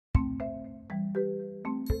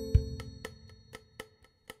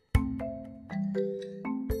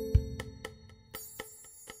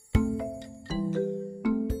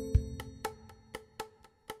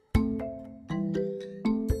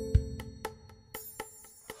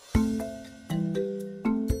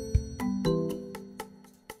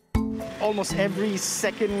almost every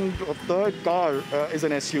second or third car is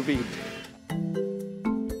an SUV.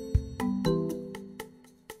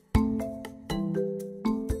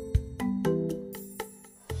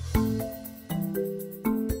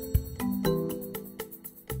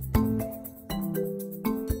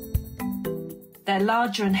 They're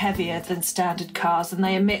larger and heavier than standard cars, and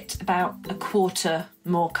they emit about a quarter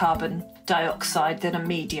more carbon dioxide than a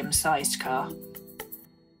medium-sized car.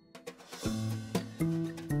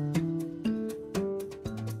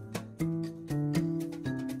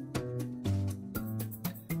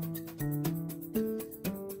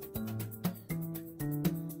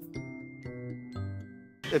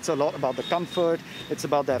 It's a lot about the comfort, it's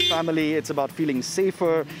about their family, it's about feeling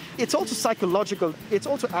safer. It's also psychological, it's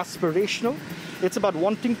also aspirational. It's about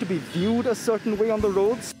wanting to be viewed a certain way on the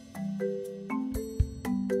roads.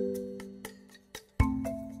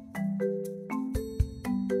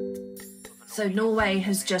 So Norway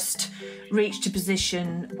has just reached a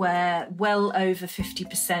position where well over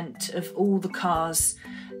 50% of all the cars,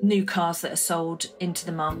 new cars that are sold into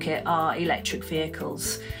the market are electric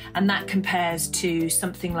vehicles. And that compares to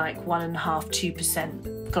something like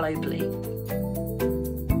 1.5–2% globally.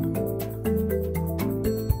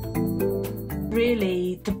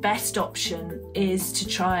 Really, the best option is to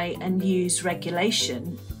try and use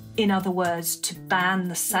regulation. In other words, to ban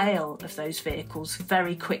the sale of those vehicles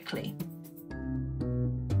very quickly.